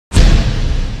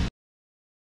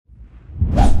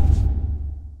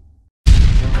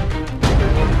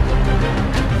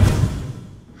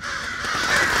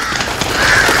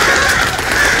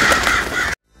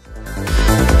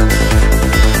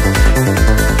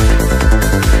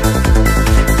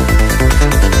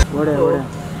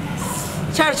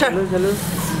चलो चलो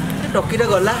टकीटा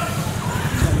गला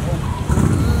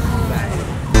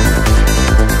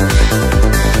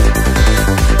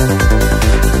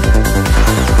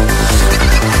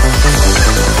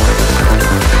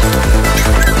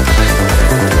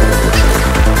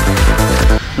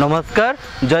नमस्कार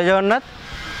जय जगन्नाथ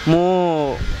मु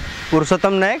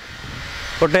पुरुषोत्तम नायक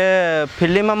गोटे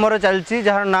फिल्म आमर चलती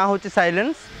जार ना हूँ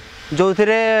साइलेंस जो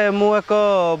थे मु एक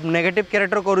नेगेटिव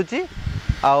कैरेक्टर करुच्ची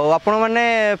आपण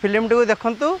मैंने फिल्म टी देखु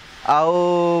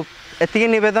आती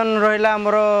नवेदन रहा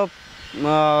आमर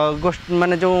गोष्ठी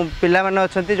माने जो पिला माने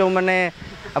अच्छी जो मैंने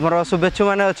आमर शुभेच्छु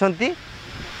माने अच्छी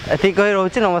एति कही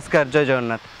रोचे। नमस्कार जय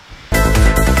जगन्नाथ।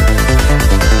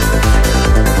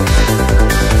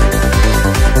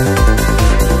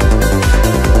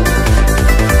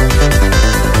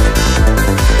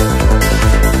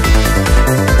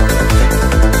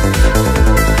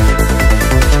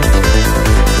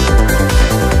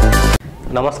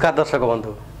 नमस्कार दर्शक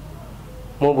बंधु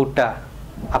मु बुटा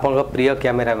आपन प्रिय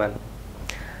कैमेरामैन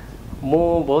मु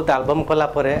बहुत एल्बम कला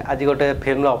परे आज गोटे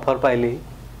film offer पाइली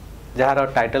jar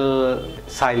title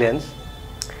silence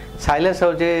silence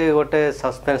हूँ गोटे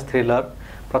सस्पेंस थ्रिलर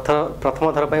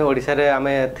प्रथम थर पर ओडिशा रे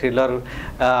आमे थ्रिलर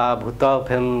भूत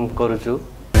फिल्म करूचु।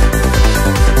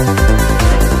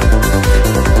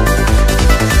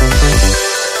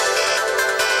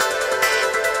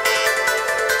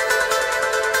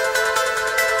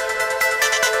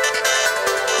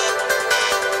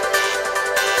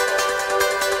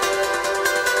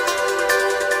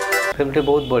 फिल्म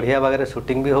बहुत बढ़िया भाग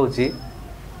शूटिंग भी होची।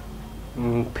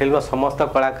 फिल्म समस्त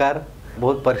कलाकार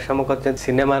बहुत परिश्रम कर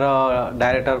सिनेमार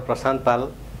डायरेक्टर प्रशांत पाल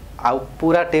आ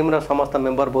पूरा टीम समस्त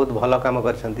मेंबर बहुत भल काम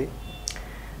कर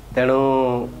तेणु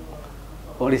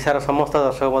ओडिशार समस्त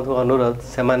दर्शक बंधु अनुरोध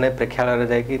से प्रेक्षालय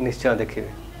जाकि निश्चय देखिए।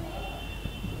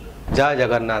 जय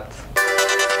जगन्नाथ।